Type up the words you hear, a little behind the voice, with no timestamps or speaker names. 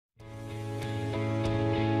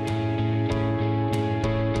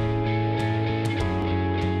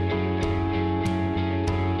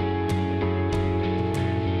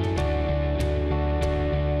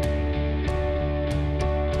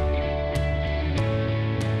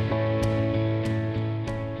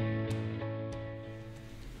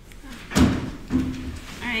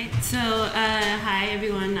Hi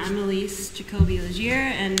everyone, I'm Elise Jacoby-Legier,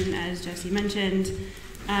 and as Jesse mentioned,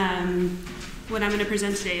 what I'm going to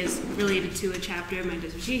present today is related to a chapter of my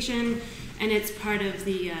dissertation, and it's part of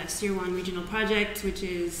the Kurdish Regional Project, which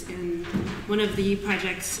is in one of the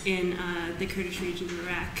projects in the Kurdish Region of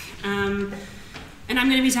Iraq. And I'm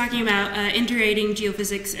going to be talking about integrating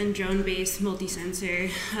geophysics and drone-based multi-sensor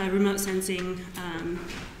remote sensing,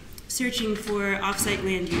 searching for off-site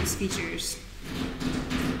land use features.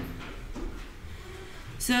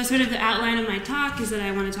 So sort of the outline of my talk is that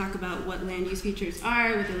I want to talk about what land use features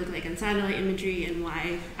are, what they look like on satellite imagery, and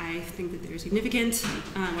why I think that they're significant,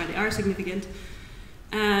 why they are significant.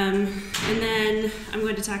 And then I'm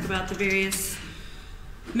going to talk about the various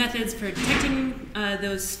methods for detecting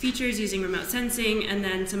those features using remote sensing, and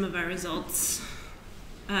then some of our results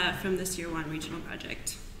from this Year 1 regional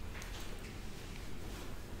project.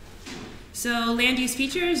 So land use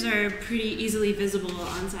features are pretty easily visible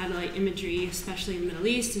on satellite imagery, especially in the Middle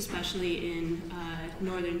East, especially in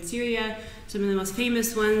northern Syria. Some of the most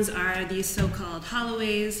famous ones are these so-called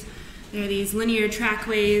holloways. They're these linear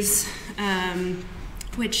trackways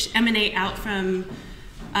which emanate out from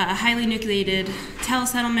highly nucleated tell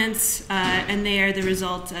settlements, and they are the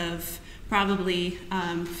result of probably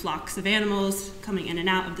flocks of animals coming in and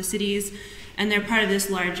out of the cities. And they're part of this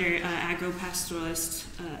larger agro-pastoralist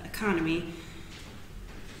economy.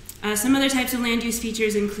 Some other types of land use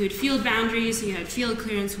features include field boundaries. So you have field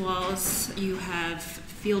clearance walls. You have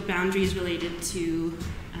field boundaries related to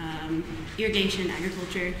irrigation,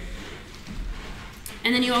 agriculture.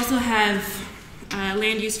 And then you also have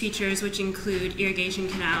land use features which include irrigation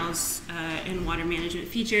canals and water management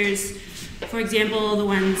features. For example, the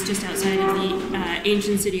ones just outside of the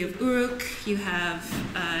ancient city of Uruk, you have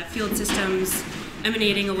field systems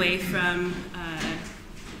emanating away from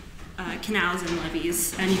canals and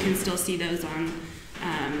levees, and you can still see those on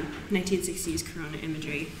 1960s corona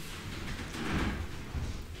imagery.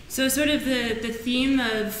 So sort of the theme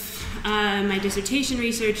of my dissertation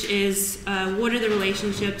research is what are the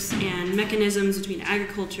relationships and mechanisms between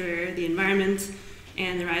agriculture, the environment,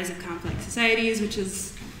 and the rise of complex societies, which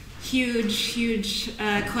is huge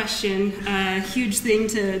question, huge thing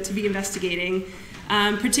to be investigating.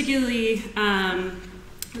 Particularly,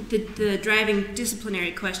 the driving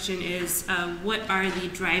disciplinary question is what are the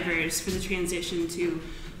drivers for the transition to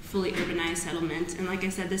fully urbanized settlement? And like I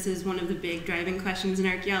said, this is one of the big driving questions in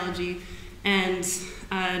archaeology, and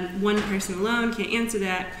one person alone can't answer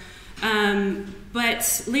that.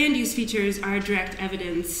 But land use features are direct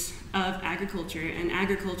evidence of agriculture, and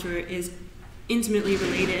agriculture is intimately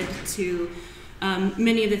related to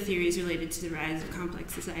many of the theories related to the rise of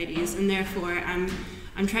complex societies, and therefore I'm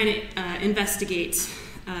trying to investigate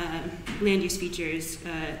land use features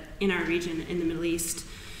in our region in the Middle East.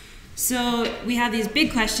 So we have these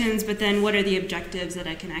big questions, but then what are the objectives that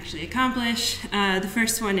I can actually accomplish? The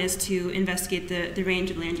first one is to investigate the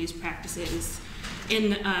range of land use practices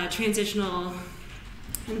in transitional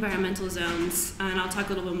environmental zones, and I'll talk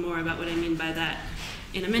a little bit more about what I mean by that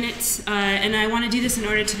in a minute. And I want to do this in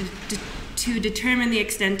order to determine the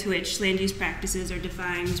extent to which land use practices are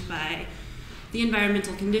defined by the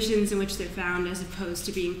environmental conditions in which they're found, as opposed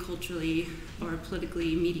to being culturally or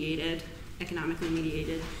politically mediated, economically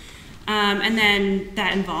mediated. And then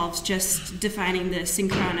that involves just defining the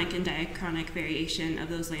synchronic and diachronic variation of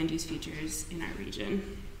those land use features in our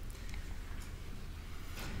region.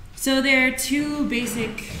 So there are two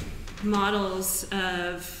basic models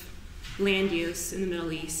of land use in the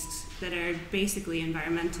Middle East that are basically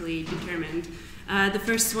environmentally determined. The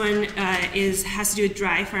first one has to do with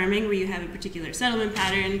dry farming, where you have a particular settlement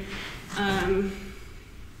pattern.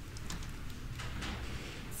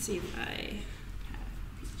 Let's see if I have,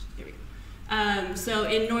 there we go. So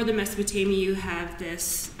in northern Mesopotamia, you have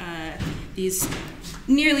these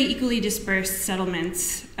nearly equally dispersed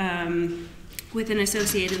settlements with an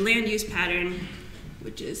associated land use pattern,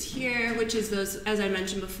 which is here, which is those, as I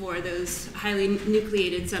mentioned before, those highly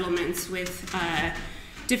nucleated settlements with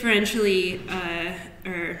differentially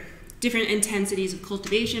or different intensities of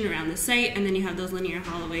cultivation around the site, and then you have those linear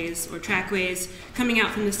holloways or trackways coming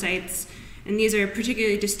out from the sites, and these are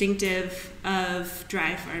particularly distinctive of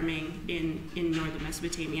dry farming in northern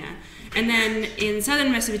Mesopotamia. And then in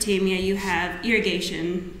southern Mesopotamia, you have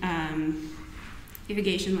irrigation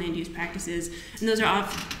land use practices, and those are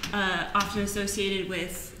often associated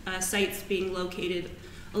with sites being located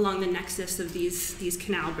along the nexus of these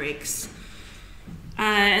canal breaks.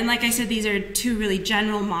 And like I said, these are two really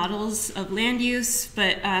general models of land use,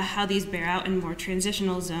 but how these bear out in more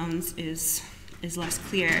transitional zones is less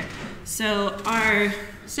clear. So our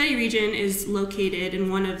study region is located in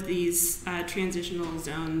one of these transitional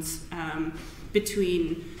zones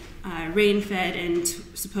between rain-fed and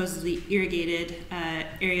supposedly irrigated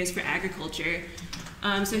areas for agriculture.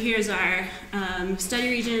 So here's our study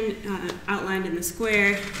region outlined in the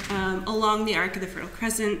square. Along the arc of the Fertile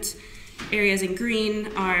Crescent, areas in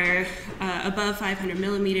green are above 500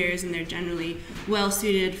 millimeters, and they're generally well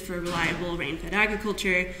suited for reliable rain-fed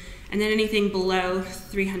agriculture. And then anything below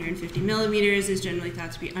 350 millimeters is generally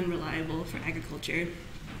thought to be unreliable for agriculture.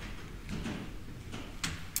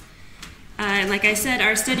 Like I said,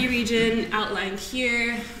 our study region outlined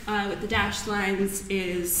here with the dashed lines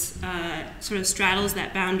is sort of straddles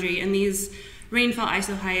that boundary, and these rainfall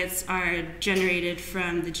isoheights are generated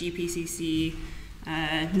from the GPCC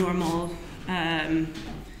normal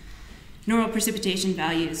precipitation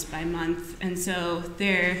values by month, and so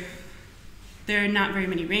there are not very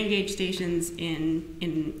many rain gauge stations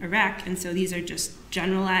in Iraq, and so these are just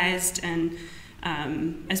generalized, and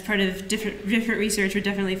as part of different research, we're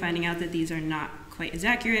definitely finding out that these are not quite as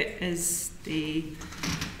accurate as they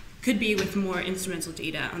could be with more instrumental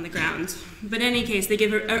data on the ground. But in any case, they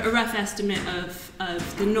give a rough estimate of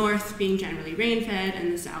the north being generally rain-fed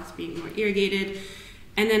and the south being more irrigated.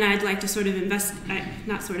 And then I'd like to I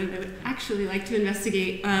would actually like to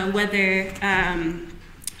investigate whether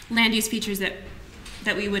land use features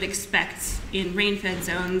that we would expect in rain-fed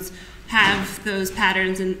zones have those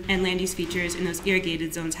patterns, and land use features in those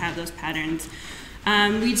irrigated zones have those patterns.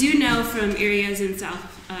 We do know from areas in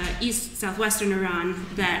southwestern Iran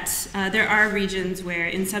that there are regions where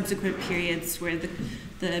in subsequent periods where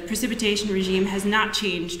the precipitation regime has not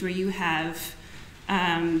changed, where you have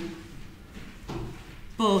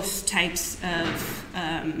both types of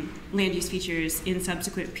land use features in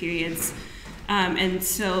subsequent periods. And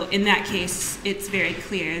so in that case, it's very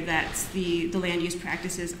clear that the land use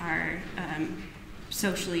practices are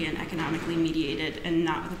socially and economically mediated and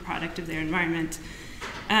not the product of their environment.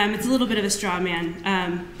 It's a little bit of a straw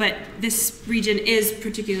man, but this region is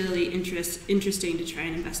particularly interesting to try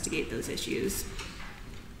and investigate those issues.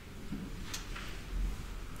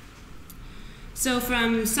 So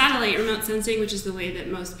from satellite remote sensing, which is the way that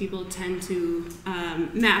most people tend to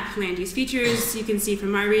map land use features, you can see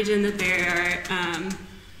from our region that there are,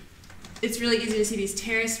 it's really easy to see these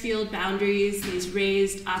terrace field boundaries, these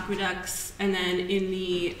raised aqueducts, and then in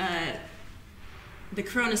the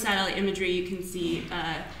corona satellite imagery, you can see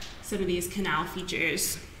some of these canal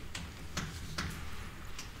features.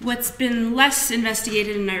 What's been less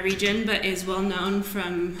investigated in our region, but is well known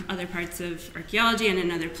from other parts of archaeology and in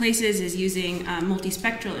other places, is using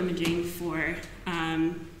multispectral imaging for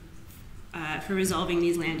resolving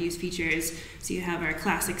these land use features. So you have our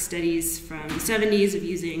classic studies from the 70s of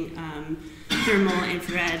using thermal,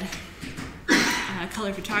 infrared,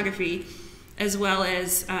 color photography, as well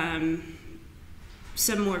as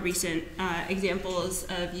some more recent examples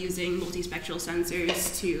of using multispectral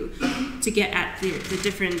sensors to get at the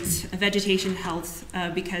different vegetation health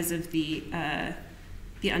because of the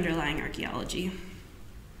underlying archaeology.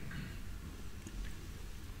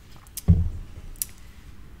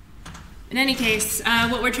 In any case,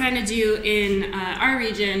 what we're trying to do in our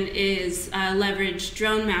region is leverage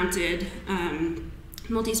drone-mounted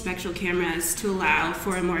multispectral cameras to allow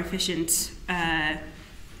for a more efficient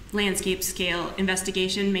landscape scale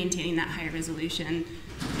investigation, maintaining that higher resolution.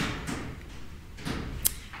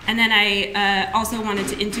 And then I also wanted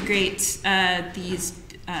to integrate these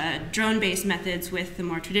drone-based methods with the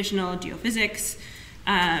more traditional geophysics.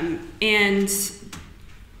 And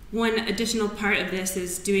one additional part of this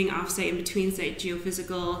is doing offsite and between-site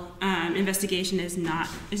geophysical investigation is not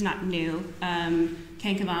new. Ken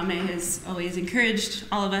Kavame has always encouraged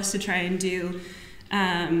all of us to try and do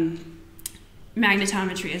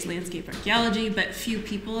magnetometry as landscape archaeology, but few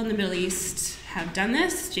people in the Middle East have done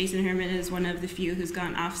this. Jason Herman is one of the few who's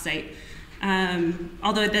gone offsite,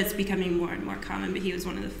 although that's becoming more and more common, but he was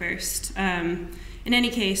one of the first. In any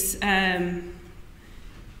case,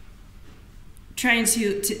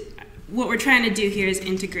 what we're trying to do here is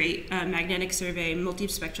integrate magnetic survey,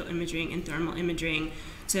 multispectral imaging, and thermal imaging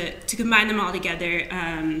to combine them all together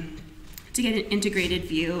to get an integrated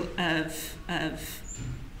view of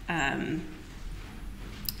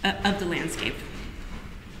the landscape.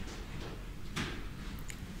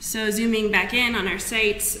 So zooming back in on our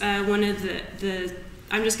sites, one of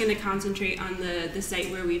I'm just going to concentrate on the site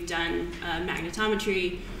where we've done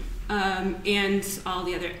magnetometry and all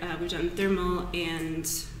the other, we've done thermal and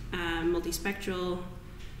multispectral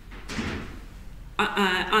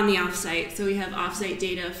on the offsite. So we have offsite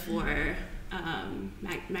data for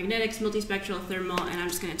magnetics, multispectral, thermal, and I'm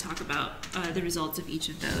just going to talk about the results of each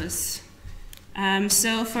of those.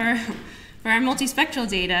 So for our multispectral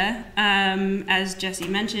data, as Jesse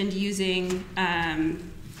mentioned, using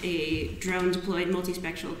a drone-deployed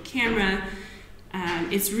multispectral camera,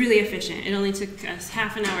 it's really efficient. It only took us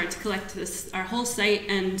half an hour to collect our whole site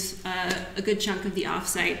and a good chunk of the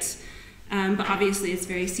off-site. But obviously it's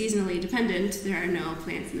very seasonally dependent. There are no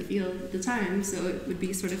plants in the field at the time, so it would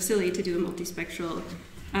be sort of silly to do a multispectral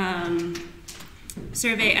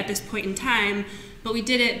survey at this point in time. But we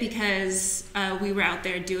did it because we were out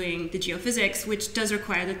there doing the geophysics, which does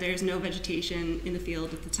require that there's no vegetation in the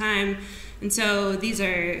field at the time. And so these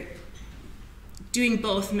are doing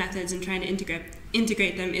both methods and trying to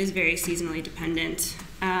integrate them is very seasonally dependent.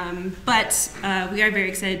 But we are very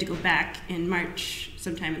excited to go back in March,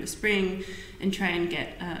 sometime in the spring, and try and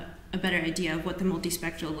get a better idea of what the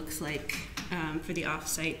multispectral looks like for the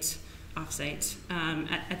offsite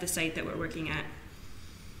at the site that we're working at.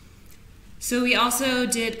 So we also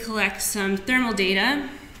did collect some thermal data.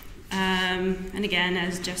 And again,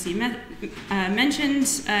 as Jesse mentioned,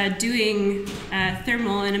 doing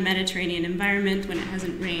thermal in a Mediterranean environment when it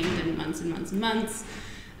hasn't rained in months and months and months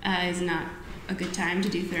is not a good time to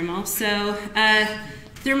do thermal. So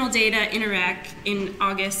thermal data in Iraq in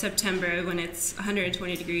August, September, when it's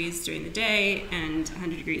 120 degrees during the day and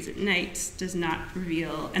 100 degrees at night, does not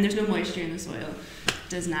reveal, and there's no moisture in the soil,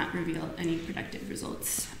 does not reveal any productive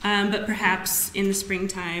results. But perhaps in the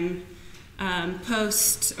springtime,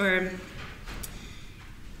 post or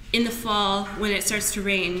in the fall when it starts to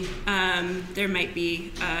rain, there might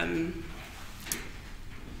be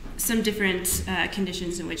some different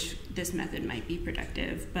conditions in which this method might be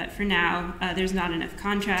productive. But for now, there's not enough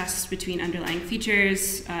contrast between underlying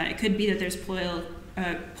features. It could be that there's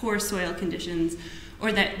poor soil conditions,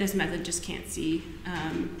 or that this method just can't see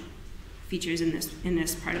features in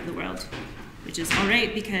this part of the world, which is all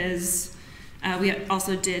right because we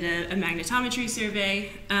also did a magnetometry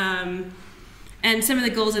survey. And some of the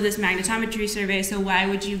goals of this magnetometry survey, so why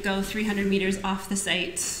would you go 300 meters off the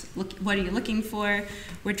site? What are you looking for?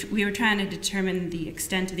 We were trying to determine the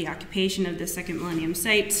extent of the occupation of the second millennium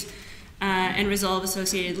site and resolve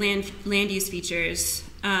associated land use features.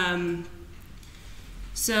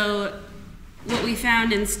 So what we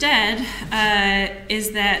found instead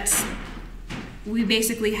is that we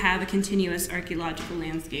basically have a continuous archaeological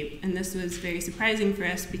landscape, and this was very surprising for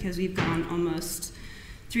us because we've gone almost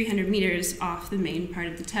 300 meters off the main part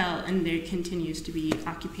of the tell, and there continues to be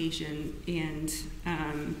occupation and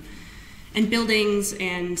buildings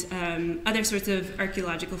and other sorts of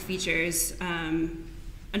archaeological features.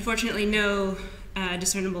 Unfortunately, no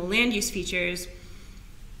discernible land use features,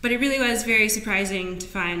 but it really was very surprising to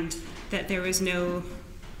find that there was no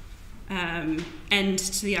end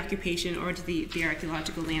to the occupation or to the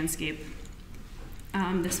archaeological landscape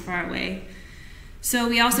this far away. So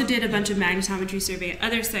we also did a bunch of magnetometry survey at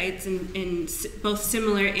other sites in both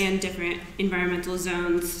similar and different environmental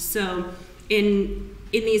zones. So in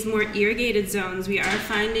these more irrigated zones, we are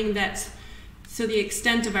finding that the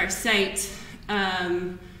extent of our site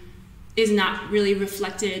is not really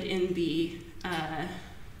reflected in the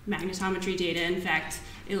magnetometry data. In fact,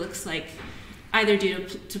 it looks like either due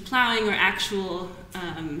to plowing or actual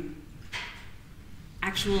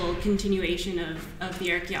continuation of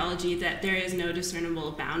the archaeology, that there is no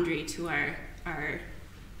discernible boundary to our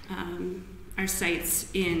sites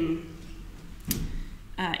in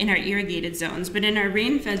our irrigated zones. But in our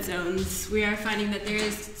rain-fed zones, we are finding that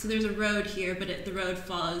there's a road here, but the road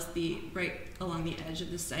follows right along the edge of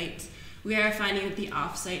the site. We are finding that the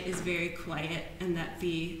off-site is very quiet, and that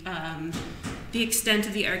the extent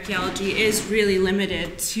of the archaeology is really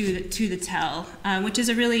limited to the tell, which is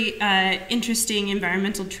a really interesting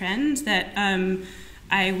environmental trend that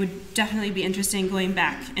I would definitely be interested in going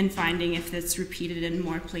back and finding if it's repeated in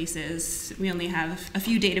more places. We only have a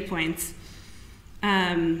few data points,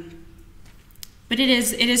 but it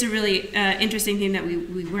is a really interesting thing that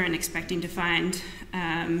we weren't expecting to find.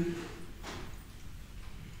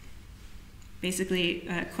 Basically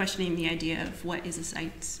questioning the idea of what is a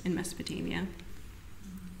site in Mesopotamia.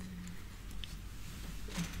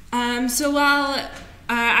 So while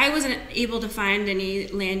I wasn't able to find any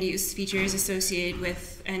land use features associated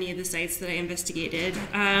with any of the sites that I investigated,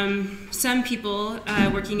 some people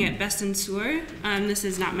working at Best and Sur, this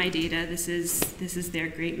is not my data, this is their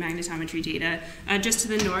great magnetometry data, just to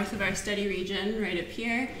the north of our study region, right up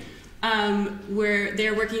here, where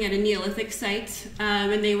they're working at a Neolithic site,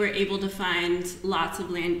 and they were able to find lots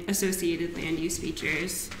of associated land use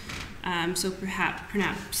features. So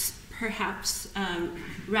perhaps perhaps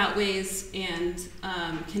routeways and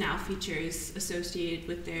canal features associated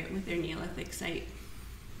with their Neolithic site.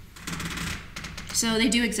 So they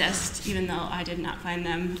do exist, even though I did not find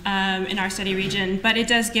them in our study region. But it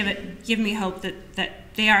does give me hope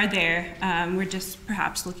that they are there. We're just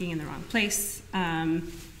perhaps looking in the wrong place.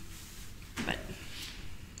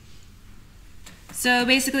 So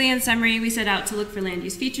basically, in summary, we set out to look for land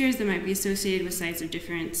use features that might be associated with sites in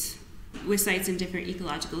different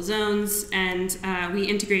ecological zones, and we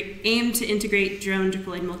aim to integrate drone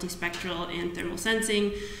deployed multispectral and thermal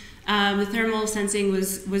sensing. The thermal sensing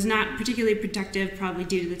was not particularly productive, probably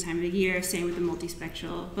due to the time of the year, same with the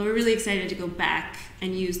multispectral, but we're really excited to go back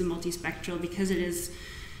and use the multispectral because it is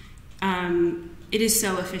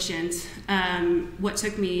so efficient. What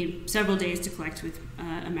took me several days to collect with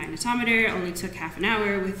a magnetometer only took half an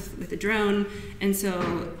hour with a drone, and so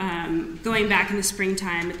going back in the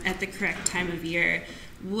springtime at the correct time of year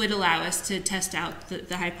would allow us to test out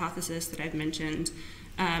the hypothesis that I've mentioned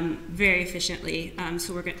very efficiently.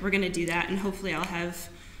 So we're going to do that, and hopefully I'll have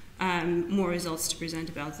more results to present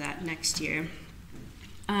about that next year.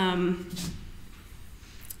 And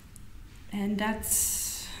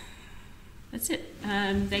that's it.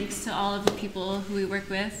 Thanks to all of the people who we work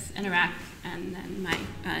with in Iraq, and then my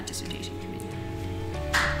dissertation committee.